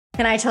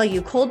Can I tell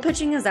you, cold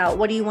pitching is out.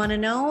 What do you want to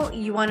know?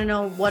 You want to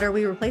know, what are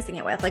we replacing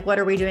it with? Like, what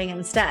are we doing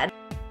instead?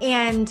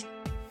 And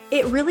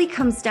it really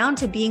comes down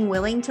to being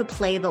willing to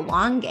play the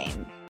long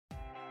game.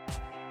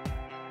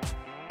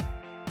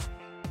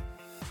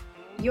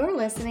 You're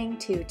listening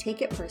to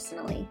Take It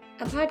Personally,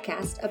 a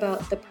podcast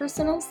about the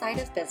personal side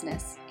of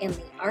business and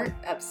the art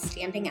of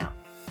standing out.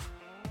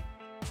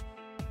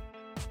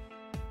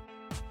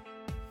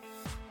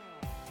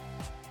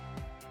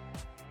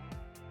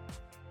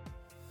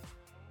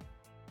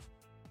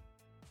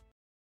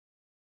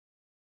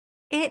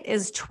 It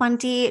is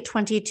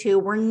 2022.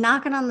 We're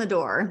knocking on the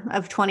door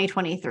of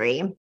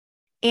 2023.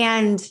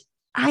 And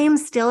I am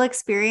still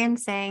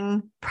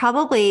experiencing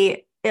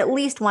probably at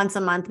least once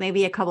a month,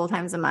 maybe a couple of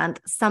times a month,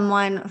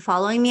 someone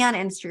following me on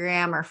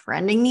Instagram or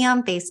friending me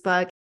on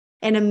Facebook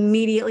and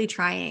immediately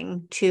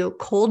trying to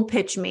cold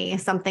pitch me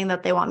something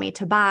that they want me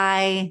to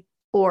buy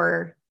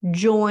or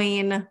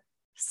join,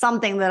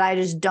 something that I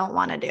just don't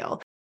want to do.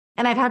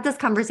 And I've had this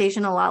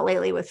conversation a lot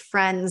lately with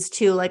friends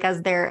too, like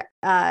as their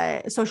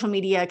social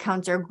media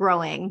accounts are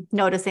growing,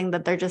 noticing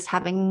that they're just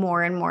having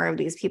more and more of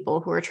these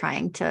people who are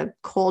trying to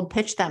cold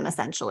pitch them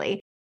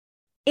essentially.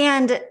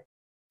 And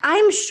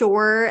I'm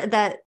sure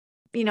that,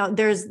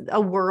 there's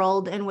a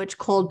world in which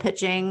cold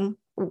pitching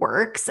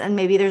works, and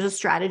maybe there's a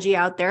strategy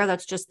out there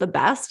that's just the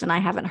best, and I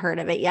haven't heard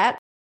of it yet.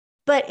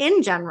 But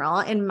in general,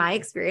 in my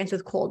experience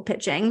with cold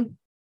pitching,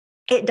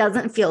 it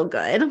doesn't feel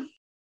good.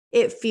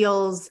 It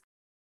feels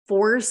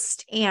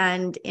forced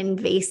and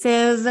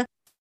invasive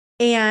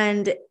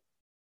and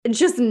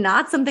just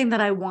not something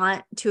that I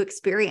want to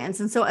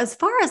experience. And so as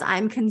far as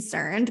I'm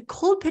concerned,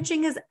 cold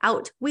pitching is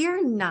out. We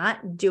are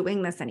not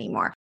doing this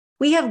anymore.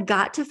 We have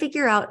got to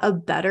figure out a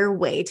better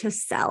way to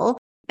sell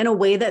in a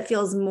way that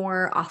feels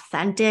more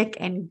authentic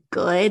and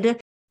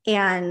good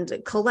and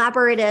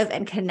collaborative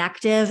and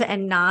connective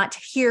and not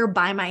here,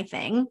 buy my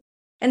thing.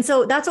 And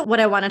so that's what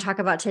I want to talk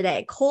about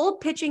today.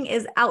 Cold pitching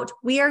is out.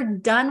 We are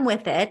done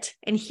with it.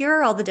 And here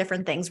are all the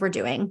different things we're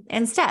doing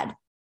instead.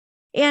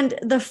 And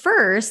the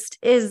first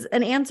is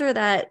an answer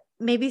that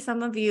maybe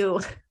some of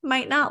you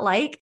might not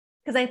like,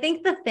 because I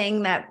think the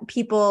thing that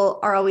people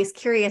are always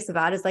curious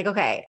about is like,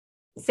 okay,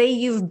 say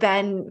you've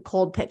been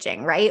cold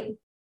pitching, right?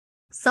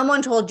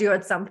 Someone told you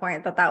at some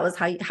point that was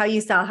how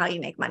you sell, how you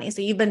make money.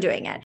 So you've been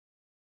doing it.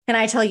 Can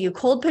I tell you,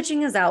 cold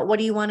pitching is out. What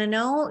do you want to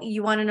know?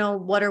 You want to know,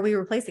 what are we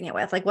replacing it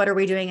with? Like, what are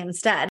we doing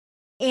instead?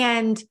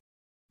 And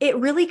it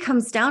really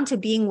comes down to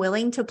being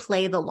willing to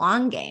play the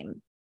long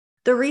game.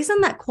 The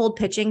reason that cold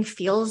pitching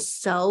feels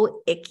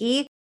so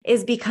icky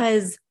is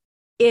because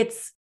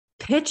it's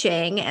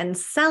pitching and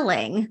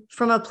selling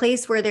from a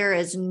place where there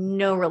is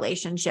no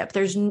relationship.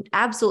 There's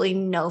absolutely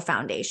no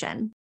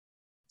foundation.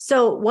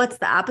 So what's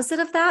the opposite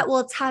of that? Well,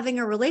 it's having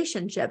a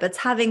relationship. It's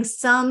having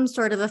some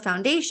sort of a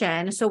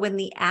foundation. So when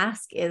the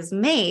ask is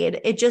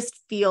made, it just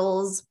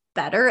feels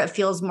better. It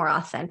feels more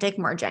authentic,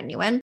 more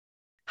genuine.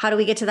 How do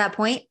we get to that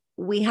point?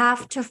 We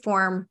have to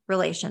form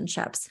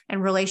relationships,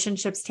 and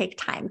relationships take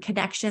time.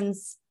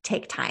 Connections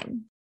take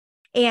time.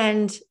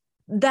 And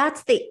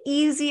that's the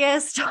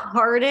easiest,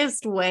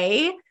 hardest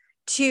way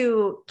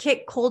to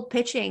kick cold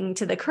pitching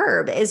to the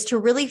curb, is to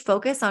really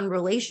focus on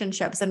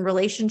relationships and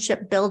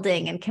relationship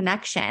building and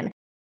connection.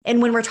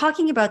 And when we're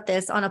talking about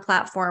this on a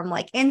platform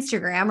like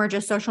Instagram or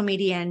just social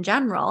media in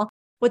general,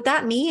 what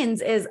that means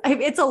is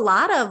it's a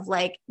lot of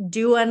like,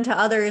 do unto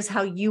others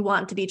how you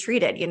want to be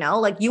treated.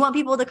 Like, you want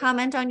people to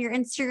comment on your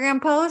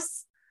Instagram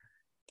posts,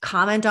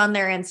 comment on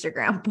their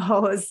Instagram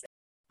posts.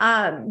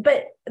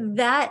 But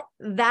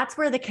that's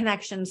where the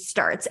connection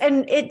starts.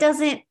 And it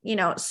doesn't,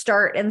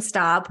 start and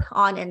stop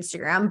on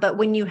Instagram. But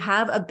when you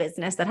have a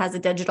business that has a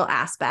digital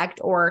aspect,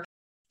 or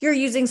you're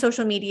using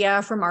social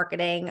media for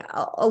marketing,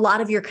 a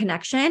lot of your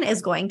connection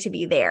is going to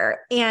be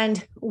there.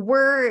 And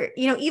we're,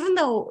 even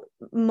though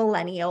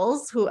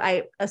millennials, who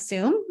I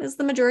assume is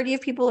the majority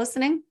of people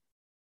listening,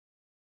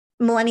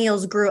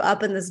 millennials grew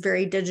up in this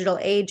very digital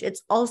age,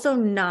 it's also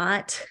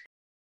not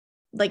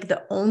like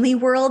the only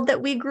world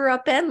that we grew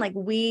up in. Like,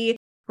 we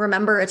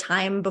remember a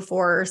time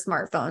before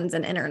smartphones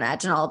and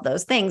internet and all of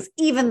those things,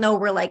 even though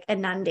we're like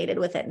inundated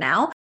with it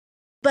now.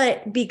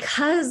 But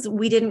because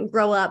we didn't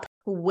grow up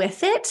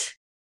with it,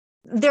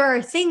 there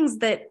are things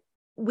that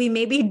we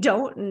maybe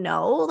don't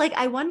know. Like,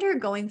 I wonder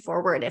going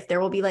forward if there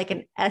will be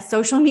like a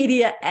social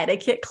media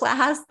etiquette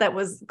class that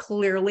was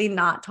clearly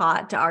not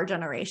taught to our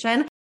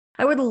generation.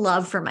 I would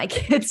love for my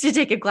kids to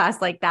take a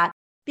class like that,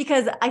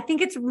 because I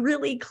think it's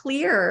really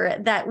clear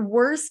that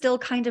we're still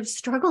kind of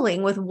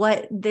struggling with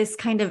what this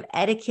kind of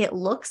etiquette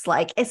looks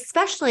like,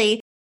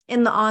 especially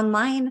in the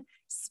online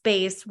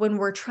space when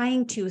we're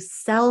trying to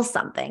sell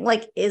something.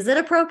 Like, is it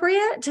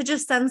appropriate to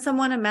just send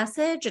someone a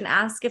message and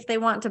ask if they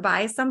want to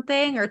buy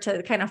something, or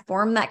to kind of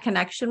form that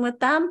connection with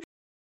them?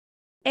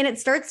 And it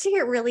starts to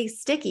get really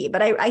sticky.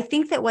 But I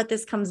think that what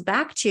this comes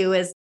back to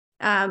is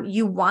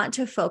you want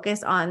to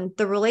focus on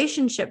the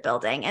relationship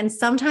building. And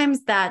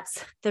sometimes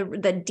that's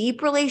the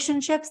deep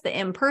relationships, the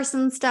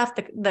in-person stuff,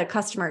 the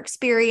customer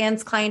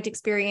experience, client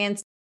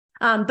experience.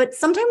 But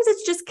sometimes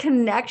it's just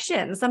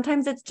connection.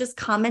 Sometimes it's just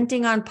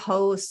commenting on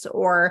posts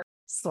or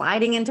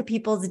sliding into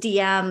people's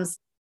DMs.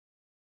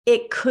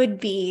 It could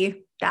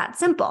be that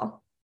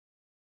simple.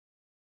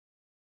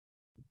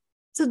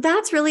 So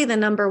that's really the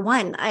number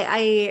one.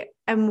 I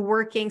am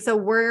working. So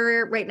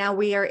right now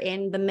we are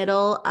in the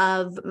middle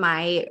of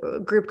my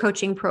group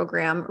coaching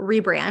program,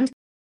 Rebrand,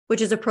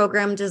 which is a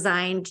program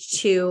designed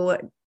to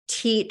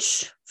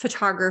teach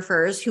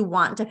photographers who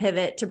want to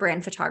pivot to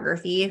brand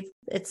photography.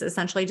 It's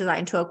essentially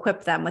designed to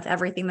equip them with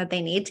everything that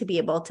they need to be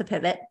able to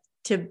pivot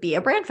to be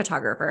a brand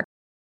photographer.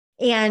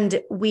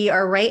 And we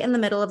are right in the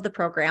middle of the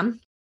program.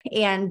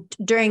 And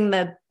during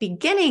the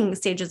beginning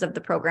stages of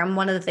the program,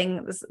 one of the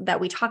things that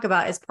we talk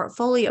about is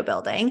portfolio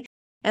building.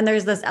 And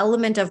there's this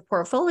element of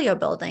portfolio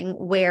building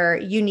where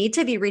you need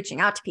to be reaching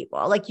out to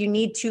people. Like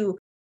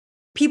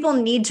people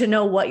need to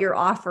know what you're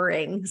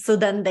offering. So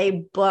then they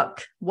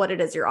book what it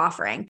is you're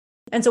offering.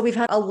 And so we've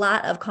had a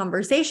lot of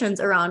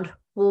conversations around,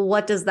 well,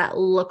 what does that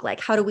look like?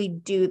 How do we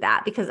do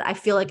that? Because I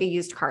feel like a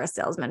used car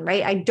salesman,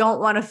 right? I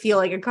don't want to feel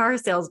like a car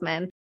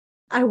salesman.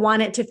 I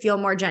want it to feel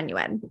more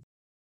genuine.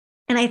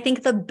 And I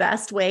think the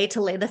best way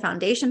to lay the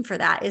foundation for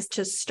that is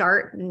to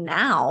start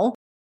now,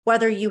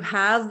 whether you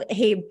have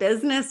a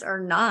business or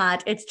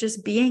not. It's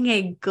just being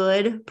a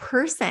good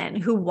person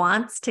who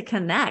wants to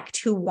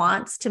connect, who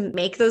wants to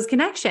make those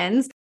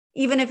connections,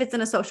 even if it's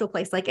in a social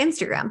place like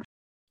Instagram.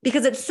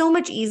 Because it's so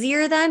much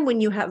easier then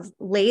when you have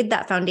laid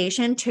that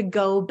foundation to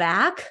go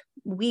back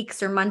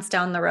weeks or months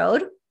down the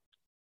road.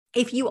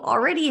 If you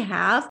already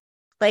have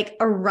like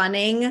a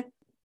running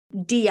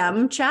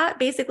DM chat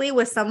basically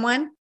with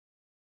someone,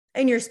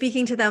 and you're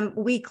speaking to them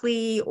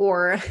weekly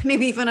or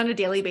maybe even on a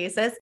daily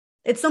basis,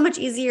 it's so much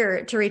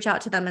easier to reach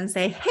out to them and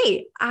say,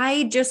 hey,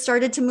 I just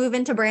started to move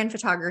into brand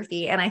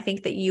photography, and I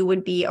think that you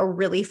would be a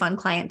really fun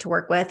client to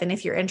work with. And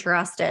if you're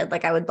interested,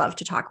 like, I would love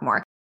to talk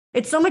more.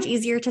 It's so much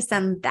easier to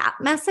send that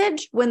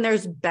message when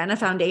there's been a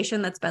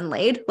foundation that's been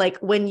laid, like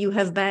when you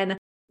have been,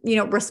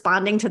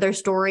 responding to their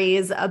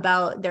stories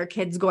about their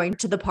kids going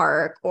to the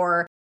park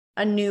or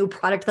a new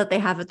product that they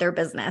have at their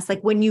business.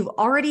 Like when you've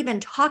already been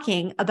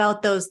talking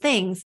about those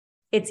things,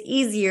 it's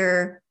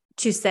easier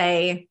to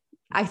say,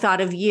 I thought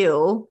of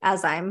you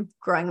as I'm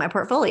growing my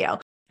portfolio.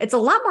 It's a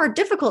lot more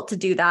difficult to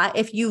do that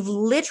if you've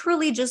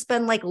literally just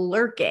been like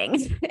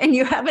lurking and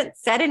you haven't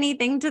said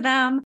anything to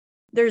them.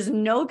 There's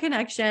no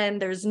connection,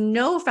 there's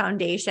no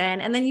foundation.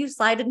 And then you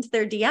slide into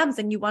their DMs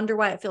and you wonder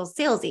why it feels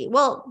salesy.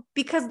 Well,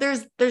 because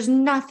there's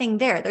nothing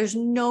there. There's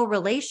no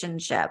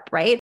relationship,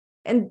 right?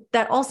 And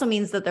that also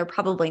means that they're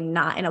probably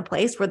not in a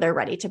place where they're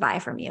ready to buy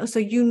from you. So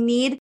you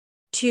need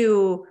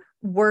to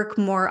work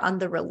more on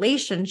the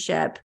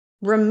relationship,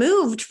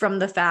 removed from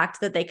the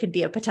fact that they could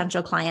be a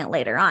potential client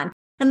later on.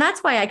 And that's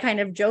why I kind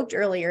of joked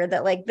earlier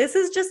that like, this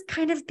is just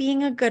kind of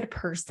being a good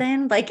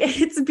person. Like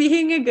it's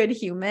being a good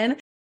human.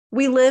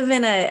 We live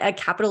in a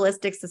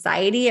capitalistic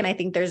society, and I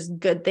think there's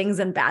good things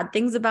and bad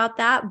things about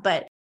that.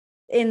 But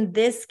in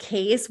this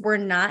case, we're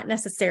not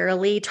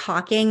necessarily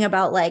talking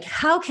about like,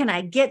 how can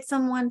I get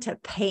someone to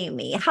pay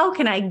me? How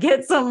can I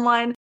get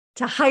someone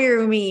to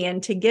hire me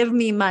and to give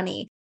me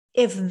money?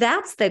 If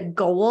that's the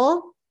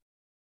goal,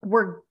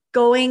 we're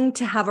going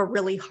to have a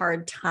really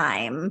hard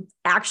time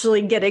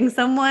actually getting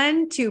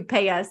someone to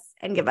pay us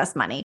and give us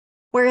money.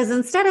 Whereas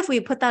instead, if we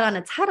put that on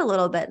its head a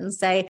little bit and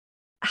say,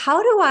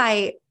 how do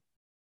I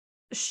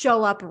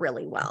show up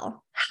really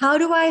well? How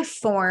do I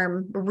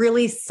form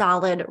really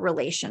solid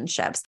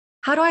relationships?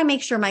 How do I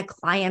make sure my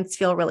clients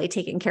feel really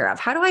taken care of?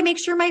 How do I make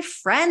sure my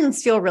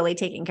friends feel really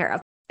taken care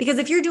of? Because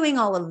if you're doing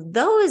all of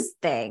those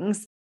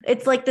things,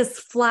 it's like this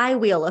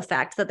flywheel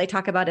effect that they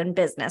talk about in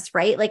business,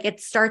 right? Like it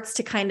starts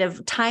to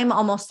time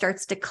almost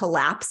starts to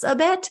collapse a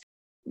bit.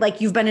 Like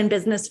you've been in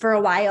business for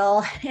a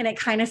while and it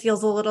kind of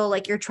feels a little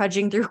like you're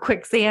trudging through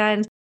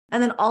quicksand.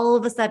 And then all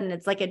of a sudden,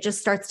 it's like it just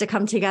starts to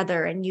come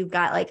together and you've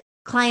got like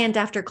client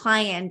after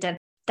client. And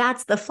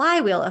that's the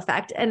flywheel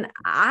effect. And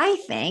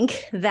I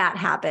think that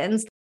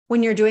happens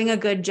when you're doing a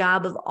good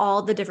job of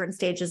all the different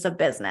stages of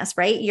business,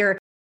 right? You're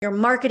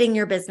marketing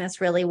your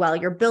business really well.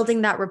 You're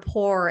building that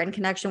rapport and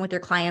connection with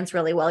your clients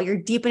really well. You're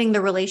deepening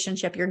the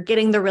relationship. You're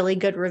getting the really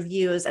good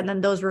reviews. And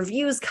then those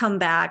reviews come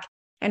back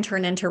and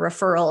turn into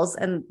referrals.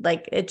 And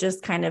like, it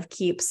just kind of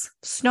keeps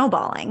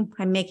snowballing.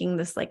 I'm making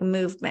this like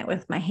movement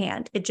with my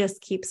hand. It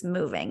just keeps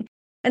moving.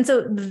 And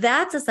so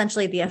that's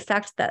essentially the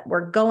effect that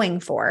we're going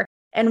for.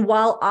 And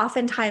while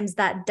oftentimes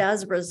that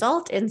does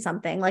result in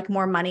something like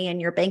more money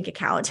in your bank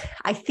account,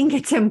 I think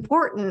it's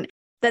important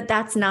that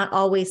that's not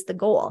always the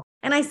goal.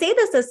 And I say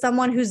this as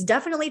someone who's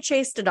definitely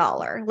chased a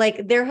dollar.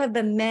 Like there have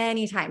been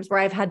many times where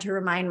I've had to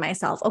remind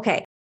myself,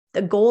 okay,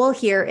 the goal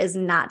here is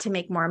not to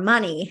make more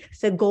money.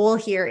 The goal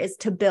here is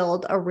to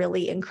build a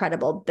really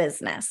incredible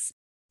business.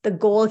 The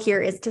goal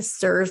here is to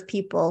serve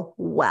people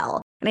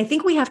well. And I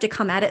think we have to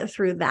come at it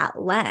through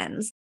that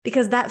lens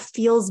because that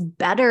feels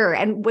better.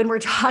 And when we're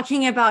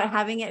talking about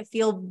having it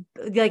feel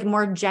like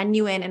more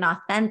genuine and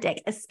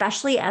authentic,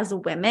 especially as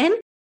women,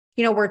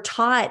 we're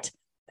taught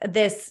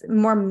this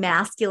more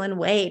masculine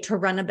way to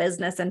run a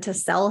business and to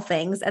sell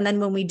things. And then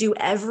when we do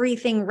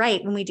everything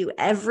right, when we do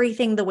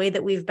everything the way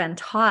that we've been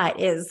taught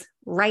is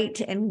right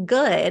and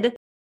good,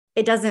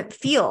 it doesn't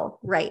feel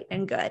right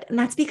and good. And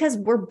that's because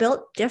we're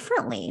built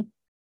differently.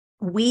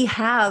 We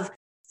have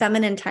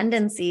feminine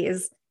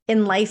tendencies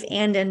in life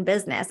and in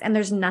business, and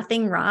there's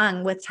nothing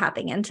wrong with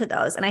tapping into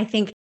those. And I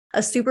think a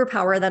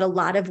superpower that a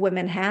lot of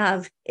women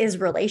have is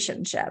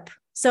relationship.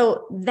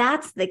 So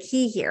that's the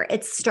key here.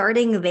 It's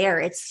starting there.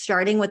 It's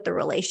starting with the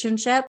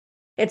relationship.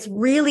 It's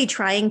really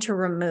trying to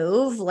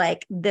remove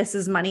like, this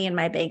is money in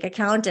my bank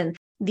account and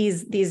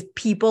these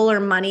people are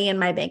money in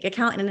my bank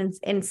account. And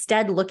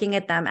instead looking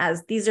at them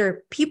as these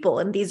are people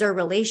and these are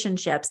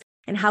relationships.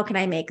 And how can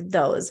I make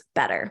those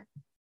better?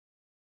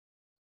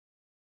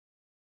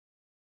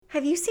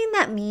 Have you seen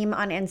that meme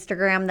on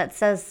Instagram that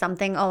says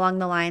something along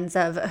the lines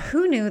of,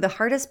 who knew the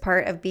hardest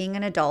part of being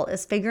an adult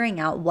is figuring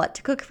out what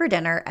to cook for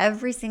dinner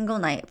every single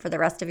night for the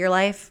rest of your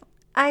life?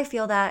 I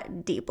feel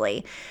that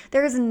deeply.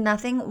 There is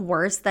nothing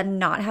worse than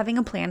not having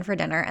a plan for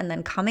dinner and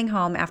then coming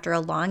home after a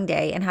long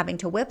day and having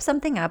to whip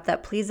something up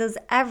that pleases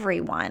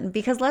everyone.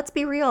 Because let's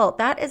be real,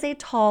 that is a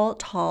tall,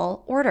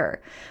 tall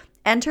order.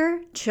 Enter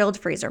Chilled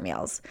Freezer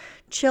Meals.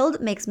 Chilled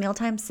makes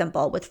mealtime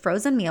simple with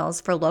frozen meals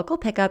for local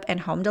pickup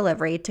and home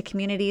delivery to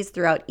communities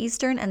throughout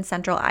eastern and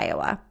central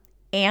Iowa.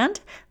 And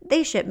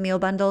they ship meal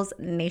bundles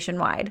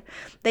nationwide.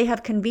 They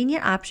have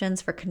convenient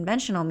options for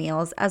conventional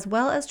meals as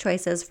well as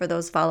choices for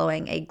those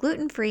following a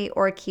gluten-free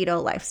or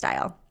keto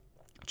lifestyle.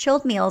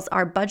 Chilled meals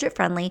are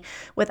budget-friendly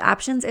with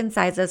options in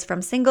sizes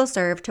from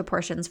single-serve to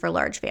portions for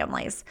large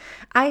families.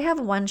 I have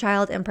one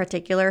child in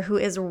particular who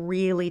is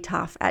really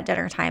tough at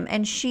dinner time,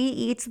 and she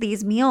eats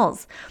these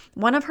meals.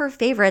 One of her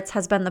favorites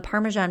has been the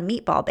Parmesan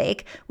meatball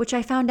bake, which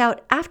I found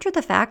out after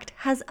the fact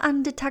has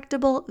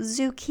undetectable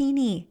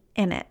zucchini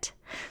in it.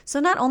 So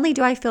not only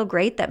do I feel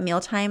great that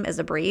mealtime is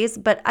a breeze,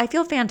 but I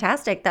feel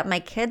fantastic that my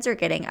kids are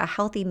getting a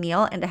healthy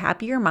meal and a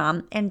happier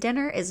mom, and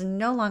dinner is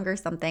no longer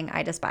something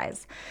I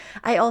despise.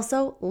 I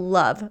also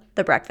love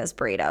the breakfast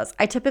burritos.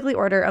 I typically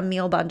order a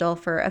meal bundle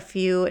for a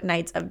few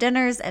nights of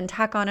dinners and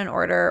tack on an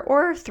order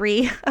or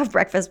 3 of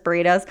breakfast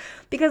burritos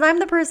because I'm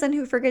the person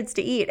who forgets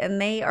to eat, and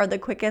they are the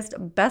quickest,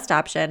 best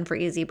option for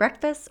easy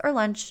breakfast or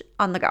lunch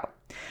on the go.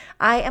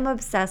 I am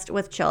obsessed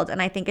with Chilled,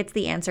 and I think it's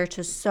the answer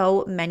to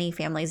so many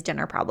families'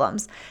 dinner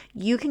problems.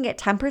 You can get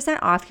 10%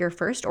 off your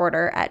first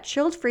order at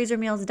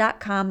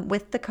chilledfreezermeals.com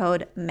with the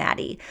code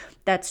Maddie.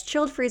 That's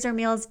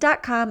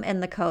chilledfreezermeals.com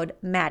and the code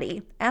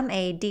Maddie,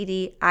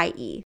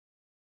 Maddie.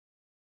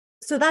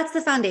 So that's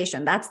the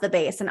foundation. That's the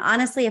base. And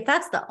honestly, if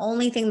that's the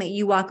only thing that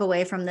you walk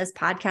away from this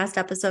podcast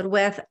episode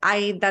with,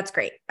 that's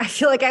great. I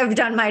feel like I've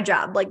done my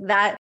job. Like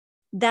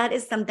that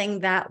is something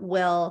that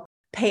will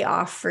pay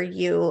off for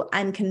you.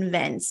 I'm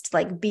convinced,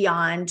 like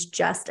beyond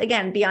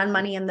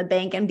money in the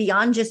bank and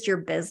beyond just your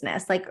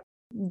business, like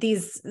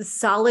these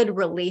solid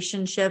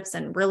relationships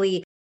and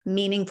really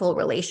meaningful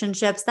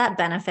relationships that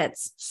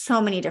benefits so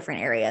many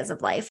different areas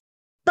of life.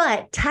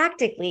 But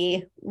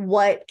tactically,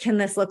 what can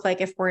this look like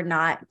if we're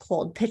not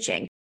cold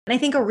pitching? And I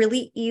think a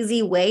really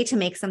easy way to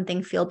make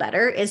something feel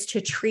better is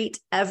to treat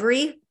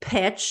every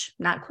pitch,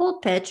 not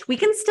cold pitch. We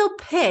can still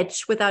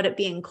pitch without it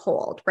being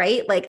cold,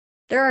 right? Like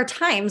there are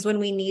times when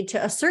we need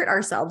to assert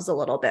ourselves a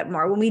little bit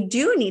more, when we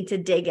do need to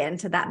dig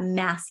into that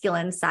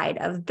masculine side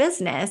of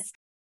business,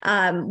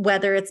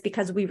 whether it's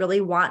because we really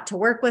want to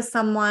work with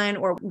someone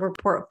or we're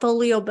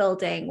portfolio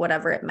building,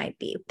 whatever it might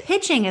be.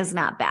 Pitching is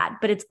not bad,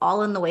 but it's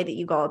all in the way that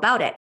you go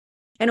about it.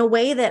 And a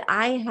way that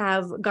I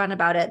have gone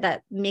about it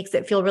that makes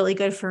it feel really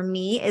good for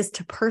me is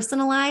to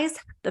personalize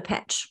the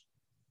pitch.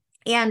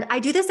 And I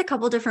do this a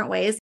couple different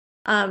ways.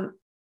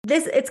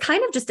 It's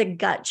kind of just a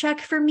gut check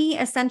for me,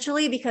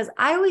 essentially, because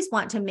I always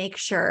want to make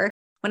sure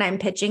when I'm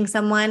pitching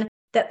someone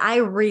that I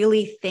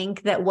really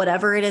think that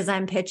whatever it is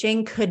I'm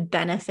pitching could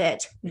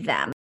benefit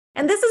them.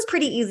 And this is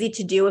pretty easy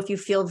to do if you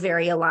feel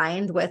very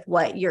aligned with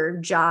what your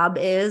job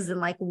is and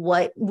like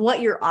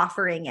what your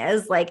offering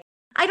is. Like,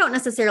 I don't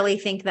necessarily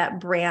think that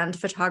brand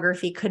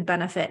photography could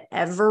benefit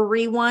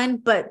everyone,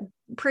 but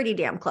pretty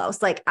damn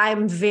close. Like,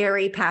 I'm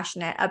very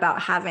passionate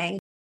about having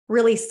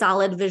really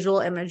solid visual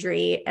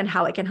imagery and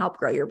how it can help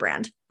grow your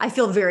brand. I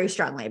feel very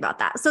strongly about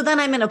that. So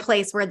then I'm in a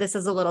place where this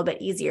is a little bit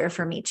easier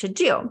for me to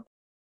do.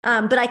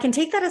 But I can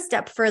take that a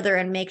step further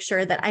and make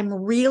sure that I'm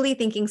really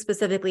thinking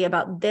specifically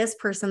about this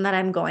person that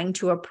I'm going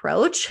to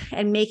approach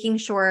and making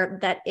sure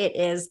that it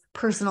is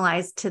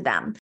personalized to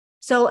them.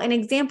 So an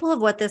example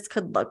of what this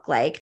could look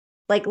like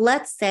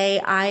let's say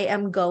I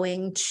am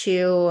going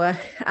to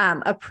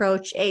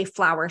approach a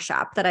flower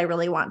shop that I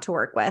really want to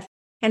work with.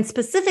 And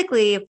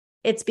specifically,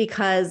 it's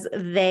because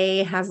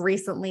they have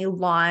recently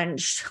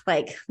launched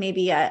like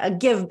maybe a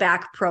give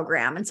back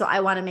program. And so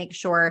I want to make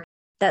sure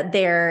that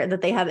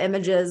they have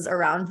images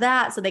around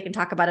that so they can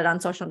talk about it on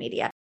social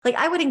media. Like,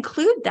 I would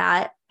include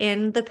that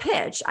in the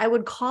pitch. I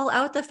would call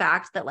out the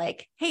fact that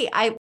like, hey,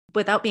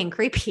 without being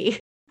creepy,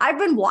 I've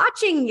been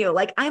watching you.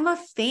 Like, I'm a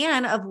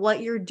fan of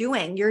what you're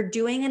doing. You're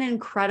doing an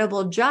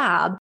incredible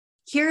job.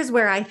 Here's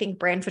where I think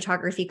brand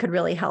photography could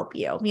really help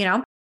you, you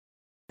know?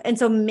 And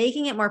so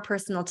making it more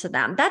personal to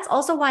them. That's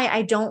also why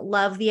I don't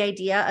love the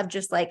idea of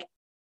just like,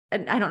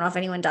 and I don't know if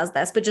anyone does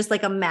this, but just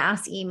like a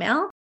mass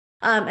email.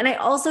 And I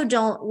also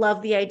don't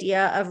love the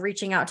idea of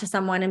reaching out to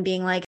someone and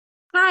being like,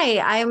 hi,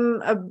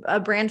 I'm a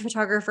brand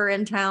photographer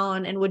in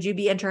town, and would you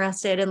be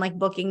interested in like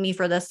booking me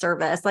for this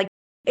service? Like,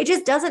 it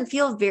just doesn't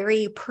feel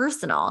very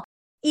personal.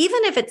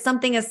 Even if it's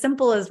something as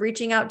simple as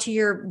reaching out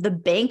to the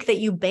bank that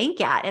you bank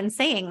at and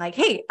saying like,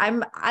 hey,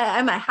 I'm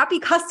a happy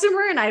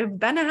customer and I've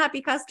been a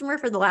happy customer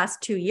for the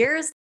last 2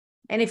 years.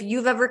 And if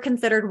you've ever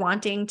considered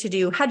wanting to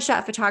do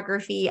headshot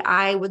photography,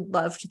 I would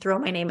love to throw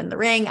my name in the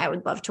ring. I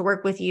would love to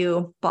work with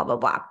you, blah, blah,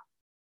 blah.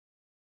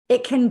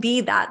 It can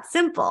be that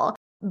simple,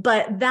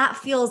 but that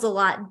feels a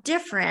lot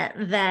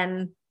different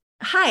than,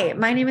 hi,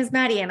 my name is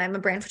Maddie and I'm a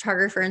brand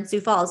photographer in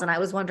Sioux Falls. And I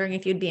was wondering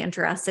if you'd be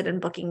interested in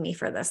booking me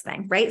for this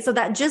thing, right? So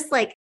that just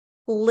like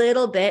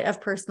little bit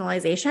of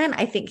personalization,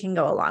 I think can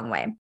go a long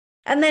way.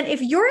 And then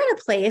if you're in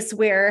a place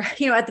where,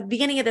 at the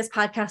beginning of this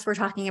podcast, we're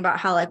talking about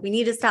how like we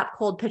need to stop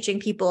cold pitching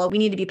people, we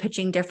need to be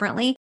pitching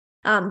differently.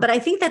 But I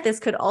think that this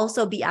could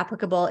also be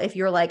applicable if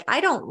you're like, I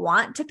don't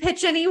want to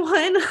pitch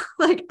anyone.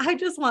 Like, I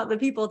just want the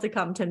people to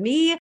come to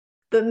me.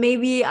 But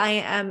maybe I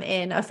am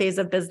in a phase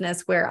of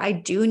business where I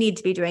do need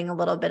to be doing a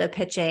little bit of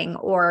pitching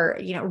or,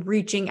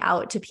 reaching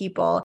out to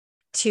people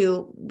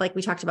to, like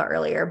we talked about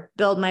earlier,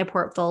 build my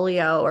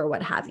portfolio or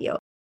what have you.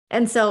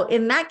 And so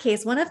in that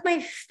case, one of my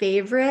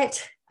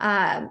favorite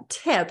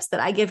tips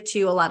that I give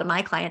to a lot of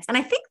my clients, and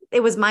I think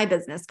it was my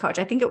business coach,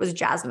 I think it was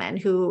Jasmine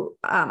who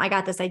I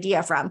got this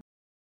idea from,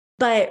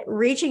 but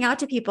reaching out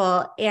to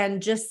people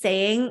and just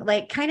saying,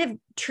 like, kind of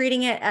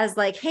treating it as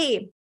like,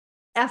 hey,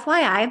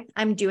 FYI,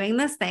 I'm doing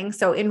this thing.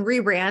 So in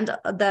Rebrand,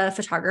 the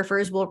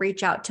photographers will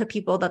reach out to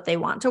people that they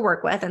want to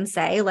work with and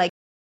say like,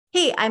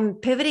 hey, I'm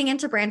pivoting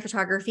into brand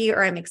photography,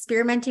 or I'm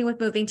experimenting with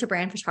moving to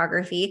brand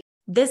photography.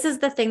 This is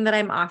the thing that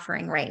I'm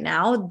offering right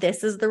now.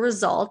 This is the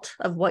result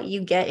of what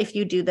you get if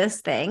you do this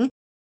thing.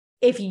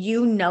 If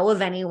you know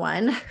of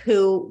anyone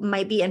who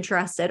might be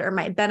interested or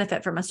might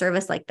benefit from a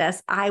service like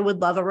this, I would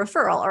love a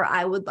referral, or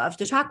I would love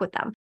to talk with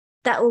them.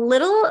 That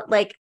little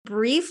like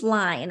brief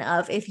line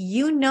of, if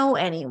you know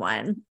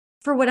anyone,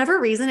 for whatever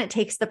reason, it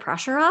takes the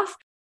pressure off.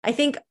 I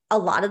think a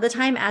lot of the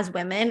time as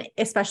women,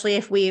 especially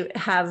if we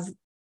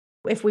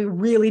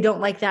really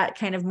don't like that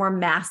kind of more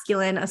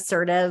masculine,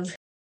 assertive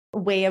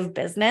way of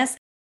business,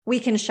 we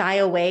can shy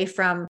away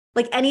from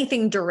like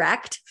anything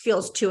direct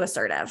feels too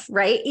assertive,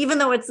 right? Even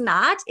though it's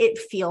not, it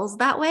feels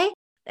that way.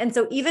 And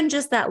so even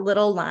just that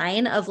little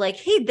line of like,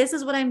 hey, this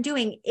is what I'm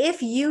doing.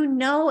 If you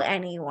know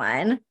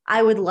anyone,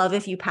 I would love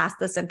if you pass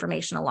this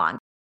information along.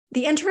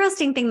 The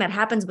interesting thing that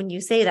happens when you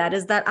say that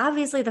is that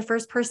obviously the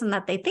first person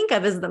that they think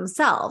of is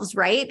themselves,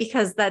 right?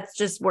 Because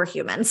we're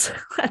humans.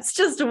 That's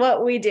just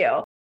what we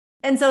do.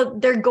 And so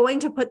they're going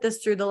to put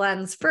this through the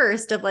lens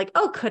first of like,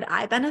 oh, could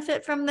I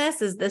benefit from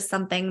this? Is this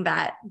something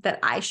that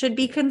I should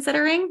be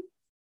considering?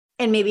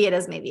 And maybe it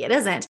is, maybe it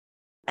isn't.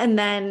 And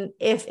then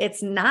if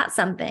it's not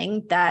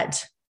something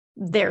that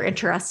they're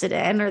interested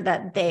in, or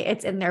that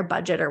it's in their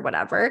budget or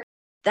whatever,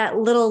 that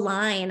little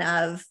line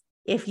of,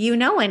 if you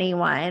know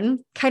anyone,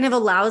 kind of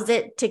allows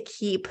it to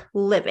keep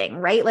living,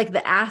 right? Like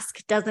the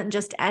ask doesn't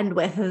just end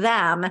with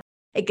them.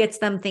 It gets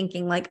them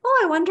thinking like,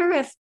 oh, I wonder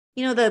if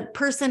the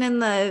person in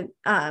the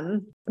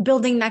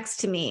building next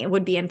to me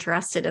would be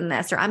interested in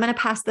this, or I'm going to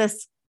pass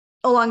this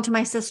along to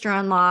my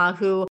sister-in-law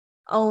who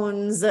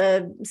owns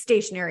a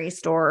stationery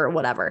store or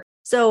whatever.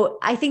 So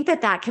I think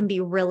that can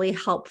be really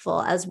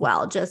helpful as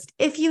well. Just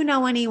if you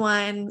know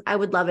anyone, I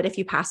would love it if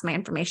you pass my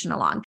information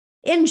along.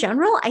 In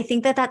general, I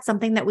think that that's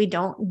something that we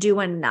don't do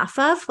enough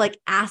of, like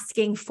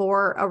asking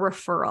for a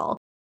referral,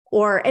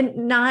 and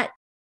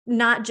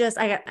not just,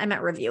 I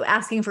meant review,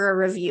 asking for a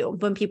review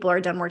when people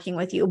are done working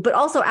with you, but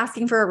also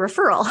asking for a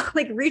referral,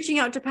 like reaching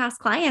out to past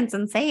clients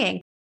and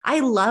saying, I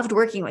loved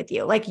working with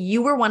you. Like,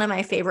 you were one of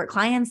my favorite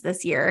clients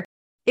this year.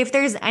 If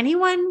there's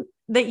anyone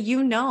that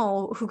you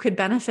know who could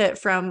benefit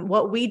from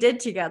what we did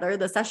together,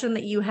 the session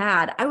that you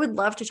had, I would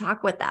love to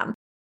talk with them.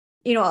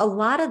 A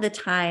lot of the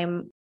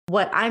time,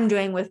 what I'm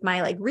doing with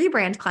my like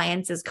rebrand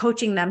clients is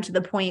coaching them to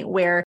the point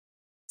where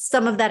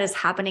some of that is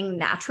happening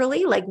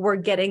naturally. Like, we're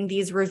getting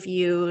these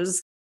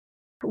reviews.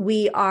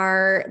 We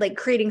are like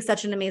creating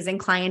such an amazing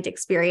client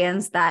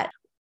experience that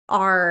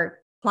our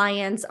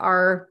clients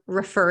are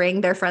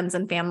referring their friends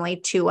and family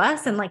to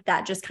us. And like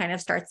that just kind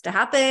of starts to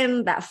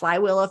happen. That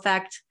flywheel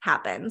effect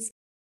happens.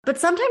 But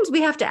sometimes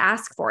we have to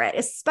ask for it,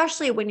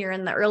 especially when you're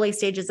in the early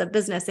stages of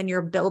business and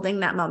you're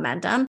building that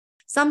momentum.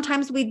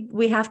 Sometimes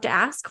we have to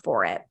ask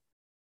for it.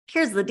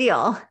 Here's the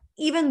deal.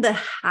 Even the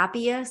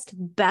happiest,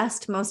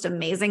 best, most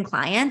amazing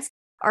clients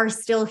are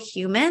still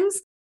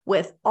humans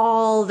with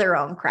all their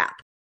own crap.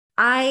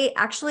 I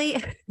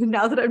actually,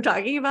 now that I'm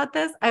talking about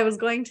this, I was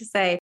going to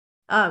say,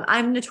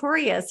 I'm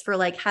notorious for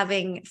like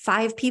having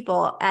 5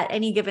 people at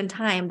any given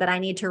time that I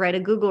need to write a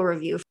Google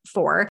review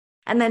for,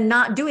 and then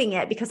not doing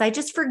it because I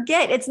just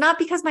forget. It's not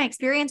because my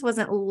experience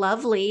wasn't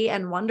lovely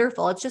and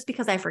wonderful. It's just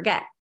because I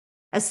forget.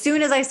 As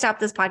soon as I stop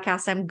this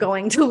podcast, I'm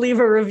going to leave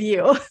a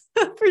review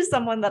for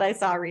someone that I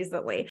saw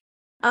recently.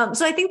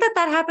 So I think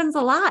that happens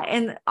a lot.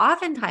 And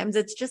oftentimes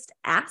it's just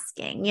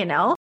asking,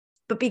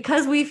 but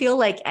because we feel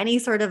like any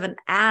sort of an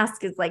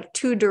ask is like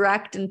too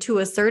direct and too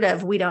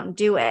assertive, we don't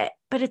do it,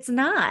 but it's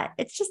not,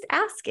 it's just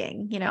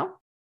asking,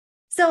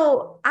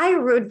 So I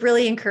would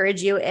really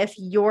encourage you, if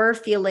you're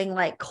feeling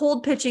like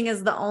cold pitching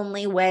is the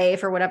only way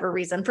for whatever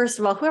reason. First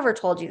of all, whoever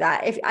told you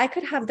that, if I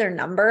could have their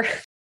number,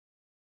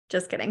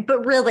 just kidding.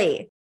 But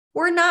really,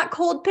 we're not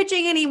cold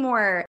pitching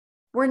anymore.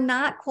 We're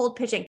not cold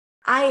pitching.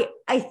 I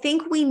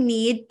think we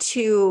need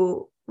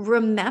to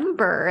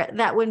remember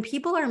that when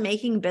people are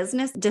making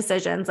business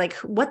decisions, like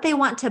what they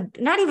want to,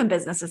 not even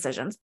business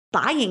decisions,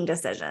 buying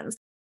decisions,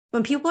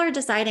 when people are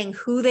deciding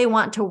who they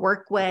want to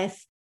work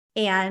with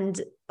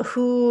and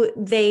who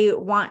they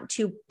want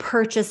to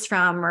purchase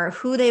from or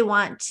who they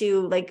want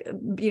to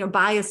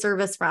buy a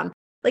service from,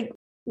 like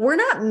we're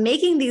not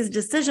making these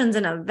decisions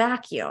in a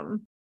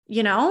vacuum,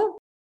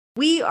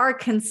 we are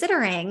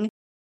considering,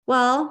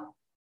 well,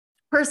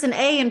 person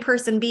A and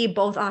person B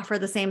both offer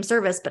the same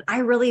service, but I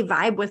really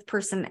vibe with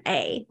person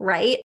A,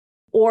 right?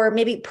 Or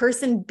maybe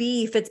person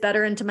B fits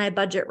better into my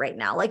budget right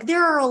now. Like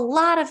there are a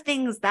lot of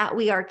things that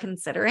we are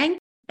considering.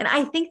 And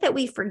I think that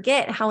we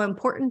forget how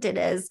important it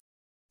is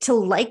to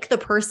like the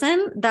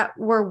person that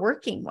we're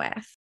working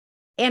with.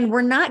 And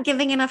we're not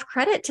giving enough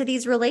credit to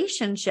these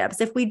relationships.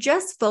 If we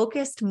just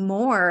focused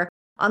more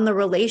on the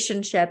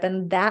relationship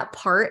and that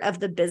part of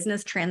the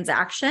business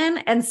transaction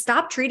and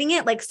stop treating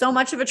it like so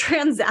much of a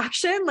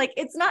transaction, like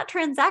it's not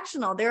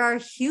transactional. There are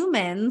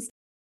humans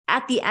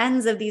at the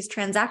ends of these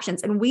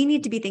transactions, and we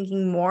need to be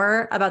thinking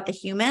more about the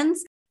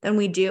humans than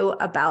we do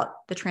about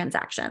the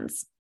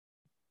transactions.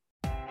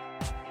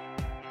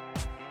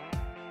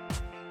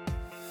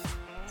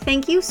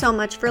 Thank you so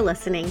much for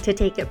listening to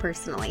Take It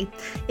Personally.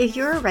 If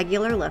you're a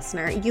regular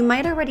listener, you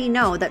might already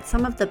know that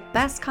some of the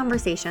best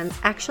conversations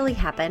actually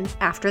happen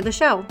after the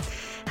show.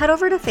 Head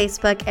over to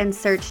Facebook and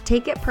search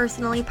Take It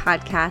Personally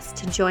Podcast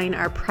to join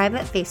our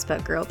private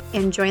Facebook group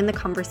and join the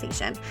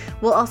conversation.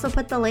 We'll also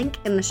put the link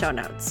in the show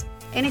notes.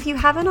 And if you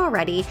haven't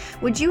already,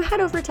 would you head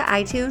over to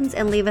iTunes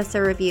and leave us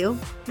a review?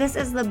 This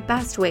is the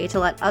best way to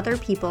let other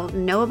people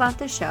know about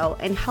the show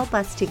and help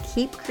us to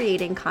keep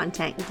creating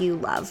content you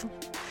love.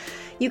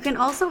 You can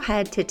also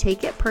head to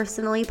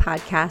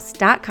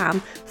takeitpersonallypodcast.com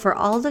for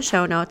all the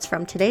show notes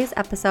from today's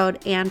episode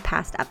and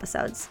past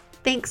episodes.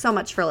 Thanks so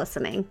much for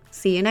listening.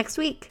 See you next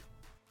week.